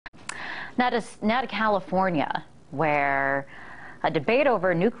Now to California, where a debate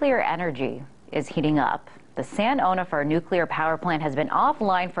over nuclear energy is heating up. The San Onofre nuclear power plant has been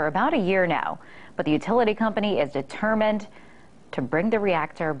offline for about a year now, but the utility company is determined to bring the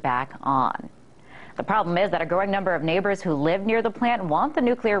reactor back on. The problem is that a growing number of neighbors who live near the plant want the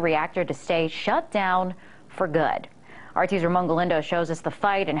nuclear reactor to stay shut down for good. RT's Ramon Galindo shows us the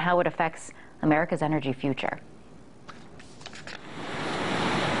fight and how it affects America's energy future.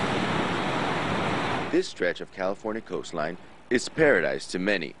 This stretch of California coastline is paradise to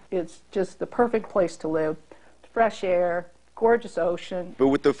many. It's just the perfect place to live. Fresh air, gorgeous ocean. But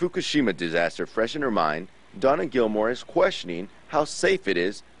with the Fukushima disaster fresh in her mind, Donna Gilmore is questioning how safe it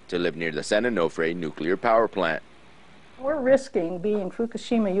is to live near the San Onofre nuclear power plant. We're risking being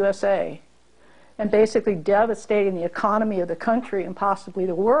Fukushima, USA, and basically devastating the economy of the country and possibly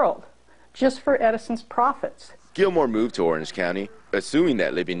the world, just for Edison's profits. Gilmore moved to Orange County, assuming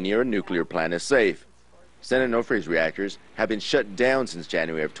that living near a nuclear plant is safe. San Onofre's reactors have been shut down since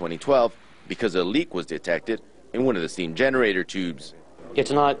January of 2012 because a leak was detected in one of the steam generator tubes. It's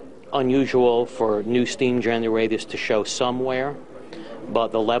not unusual for new steam generators to show some wear, but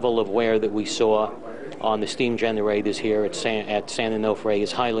the level of wear that we saw on the steam generators here at San Onofre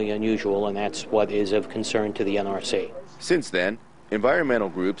is highly unusual, and that's what is of concern to the NRC. Since then, environmental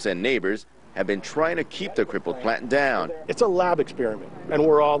groups and neighbors have been trying to keep the crippled plant down. It's a lab experiment, and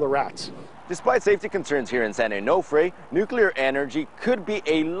we're all the rats. Despite safety concerns here in San Onofre, nuclear energy could be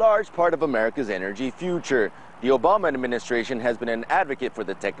a large part of America's energy future. The Obama administration has been an advocate for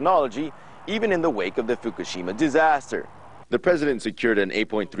the technology, even in the wake of the Fukushima disaster. The president secured an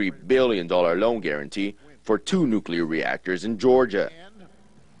 $8.3 billion loan guarantee for 2 nuclear reactors in Georgia.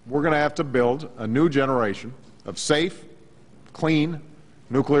 We're going to have to build a new generation of safe, clean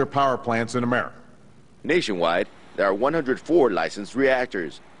nuclear power plants in America. Nationwide, there are 104 licensed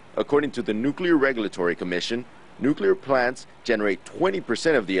reactors. According to the Nuclear Regulatory Commission, nuclear plants generate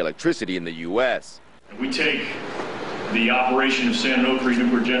 20% of the electricity in the U.S. We take the operation of San Onofre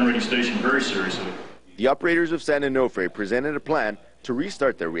Nuclear Generating Station very seriously. The operators of San Onofre presented a plan to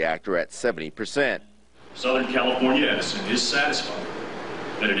restart their reactor at 70%. Southern California Edison is satisfied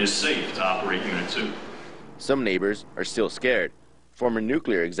that it is safe to operate Unit 2. Some neighbors are still scared. Former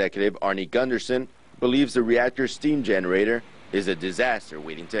nuclear executive Arnie Gundersen believes the reactor's steam generator is a disaster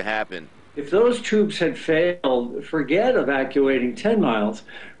waiting to happen. If those tubes had failed, forget evacuating 10 miles.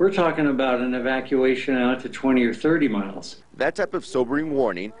 We're talking about an evacuation out to 20 or 30 miles. That type of sobering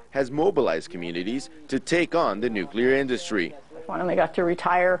warning has mobilized communities to take on the nuclear industry. I finally got to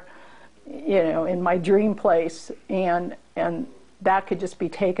retire, in my dream place, and that could just be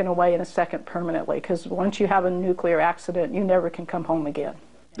taken away in a second permanently, because once you have a nuclear accident, you never can come home again.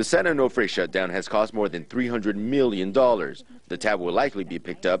 The San Onofre shutdown has cost more than $300 million. The tab will likely be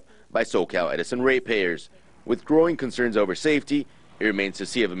picked up by SoCal Edison ratepayers. With growing concerns over safety, it remains to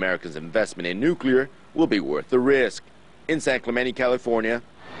see if America's investment in nuclear will be worth the risk. In San Clemente, California,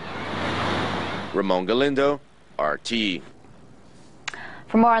 Ramon Galindo, RT.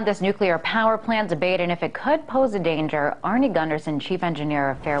 For more on this nuclear power plant debate and if it could pose a danger, Arnie Gundersen, Chief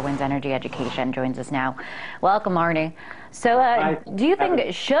Engineer of Fairewinds Energy Education, joins us now. Welcome, Arnie. So do you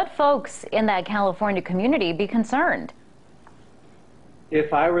think, should folks in that California community be concerned?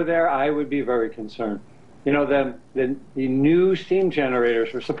 If I were there, I would be very concerned. The new steam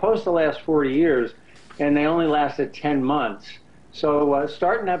generators were supposed to last 40 years, and they only lasted 10 months. So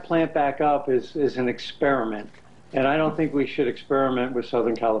starting that plant back up is an experiment. And I don't think we should experiment with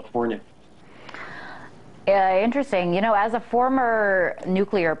Southern California. Interesting. As a former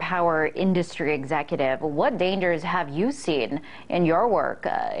nuclear power industry executive, what dangers have you seen in your work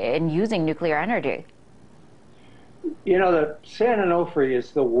in using nuclear energy? The San Onofre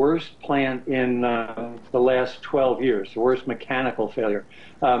is the worst plant in the last 12 years, the worst mechanical failure.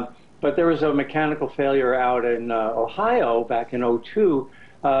 But there was a mechanical failure out in Ohio back in 2002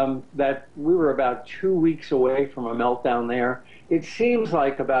 that we were about 2 weeks away from a meltdown there. It seems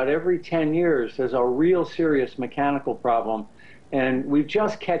like about every 10 years there's a real serious mechanical problem, and we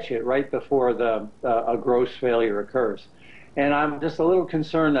just catch it right before a gross failure occurs. And I'm just a little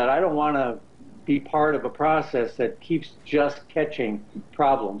concerned that I don't want to be part of a process that keeps just catching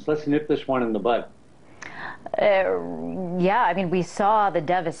problems. Let's nip this one in the bud. Yeah, we saw the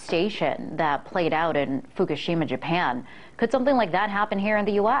devastation that played out in Fukushima, Japan. Could something like that happen here in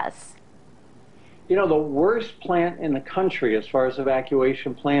the U.S.? The worst plant in the country as far as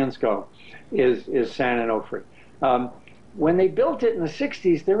evacuation plans go is San Onofre. When they built it in the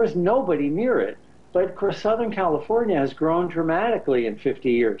 60s, there was nobody near it. But of course, Southern California has grown dramatically in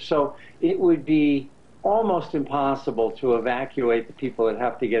 50 years. So it would be almost impossible to evacuate the people that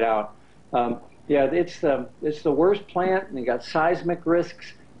have to get out Yeah, it's the worst plant, and you got seismic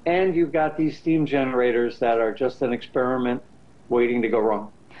risks, and you've got these steam generators that are just an experiment waiting to go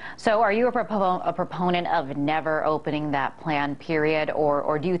wrong. So are you a proponent of never opening that plant, period,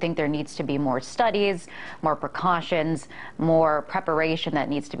 or do you think there needs to be more studies, more precautions, more preparation that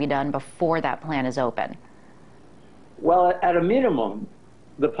needs to be done before that plant is open? Well, at a minimum,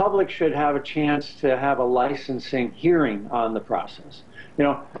 the public should have a chance to have a licensing hearing on the process. You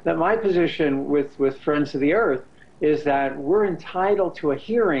know, that my position with Friends of the Earth is that we're entitled to a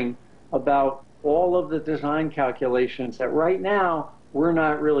hearing about all of the design calculations that right now we're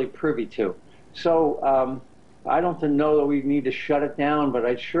not really privy to. So I don't know that we need to shut it down, but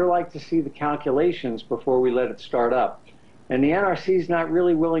I'd sure like to see the calculations before we let it start up. And the NRC is not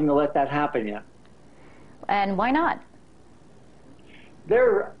really willing to let that happen yet. And why not?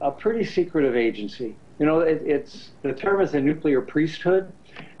 They're a pretty secretive agency. You know, the term is the nuclear priesthood,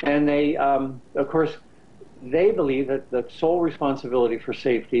 and they, of course, they believe that the sole responsibility for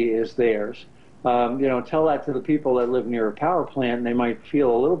safety is theirs. You know, tell that to the people that live near a power plant, and they might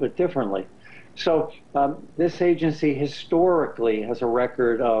feel a little bit differently. So this agency historically has a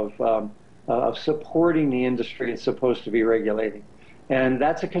record of supporting the industry it's supposed to be regulating. And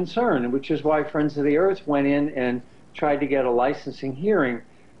that's a concern, which is why Friends of the Earth went in and tried to get a licensing hearing.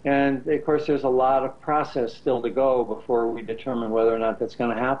 And of course, there's a lot of process still to go before we determine whether or not that's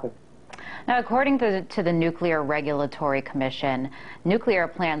going to happen. Now, according to the Nuclear Regulatory Commission, nuclear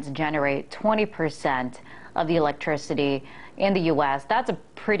plants generate 20% of the electricity in the U.S. That's a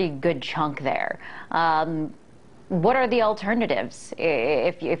pretty good chunk there. What are the alternatives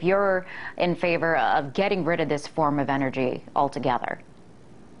if you're in favor of getting rid of this form of energy altogether?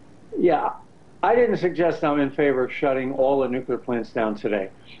 Yeah, I didn't suggest I'm in favor of shutting all the nuclear plants down today.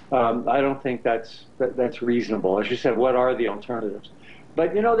 I don't think that's reasonable. As you said, what are the alternatives?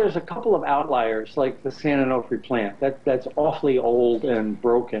 But, you know, there's a couple of outliers, like the San Onofre plant, that's awfully old and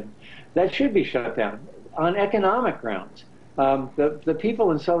broken. That should be shut down on economic grounds. The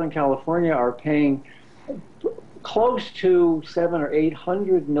people in Southern California are paying close to $700 or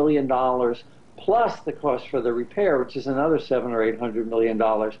 $800 million, plus the cost for the repair, which is another $700 or $800 million.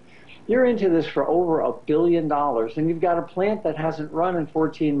 You're into this for over $1 billion, and you've got a plant that hasn't run in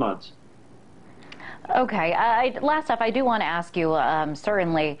 14 months. Okay. Last up, I do want to ask you.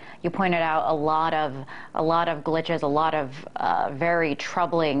 Certainly, you pointed out a lot of glitches, a lot of very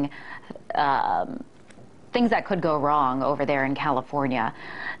troubling things that could go wrong over there in California.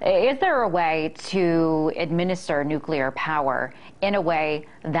 Is there a way to administer nuclear power in a way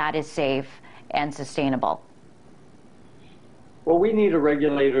that is safe and sustainable? Well, we need a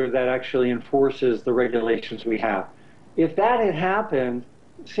regulator that actually enforces the regulations we have. If that had happened,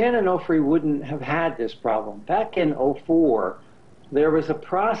 San Onofre wouldn't have had this problem. Back in 2004, there was a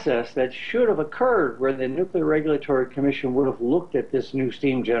process that should have occurred where the Nuclear Regulatory Commission would have looked at this new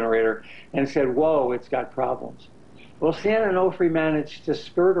steam generator and said, whoa, it's got problems. Well, San Onofre managed to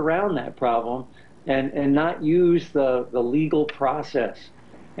skirt around that problem and not use the legal process.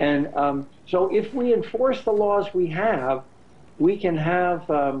 And so if we enforce the laws we have, we can have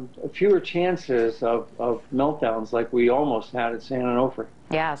fewer chances of meltdowns like we almost had at San Onofre.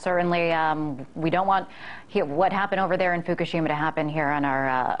 Yeah, certainly. We don't want what happened over there in Fukushima to happen here on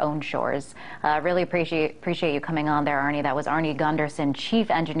our own shores. Really appreciate you coming on there, Arnie. That was Arnie Gundersen,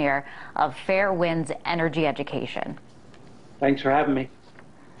 Chief Engineer of Fairewinds Energy Education. Thanks for having me.